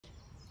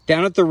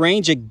Down at the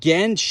range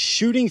again,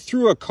 shooting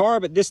through a car,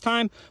 but this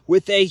time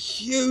with a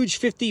huge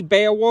 50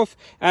 Beowulf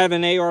out of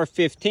an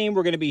AR-15.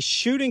 We're going to be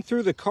shooting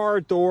through the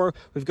car door.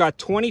 We've got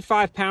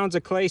 25 pounds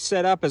of clay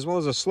set up, as well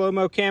as a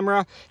slow-mo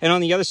camera. And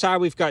on the other side,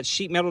 we've got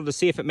sheet metal to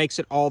see if it makes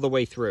it all the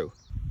way through.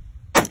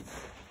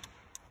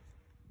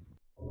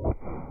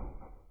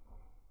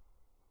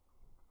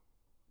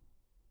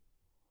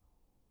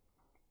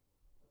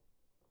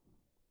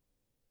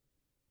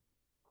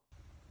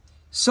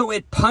 So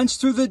it punched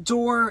through the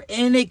door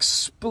and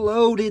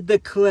exploded the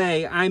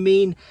clay. I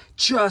mean,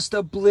 just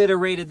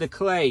obliterated the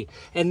clay.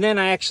 And then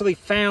I actually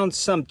found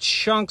some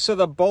chunks of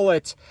the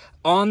bullet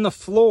on the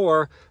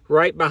floor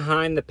right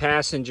behind the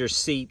passenger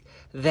seat.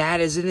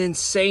 That is an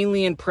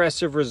insanely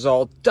impressive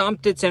result.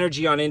 Dumped its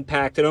energy on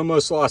impact and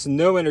almost lost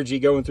no energy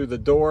going through the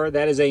door.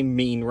 That is a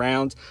mean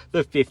round,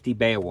 the 50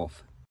 Beowulf.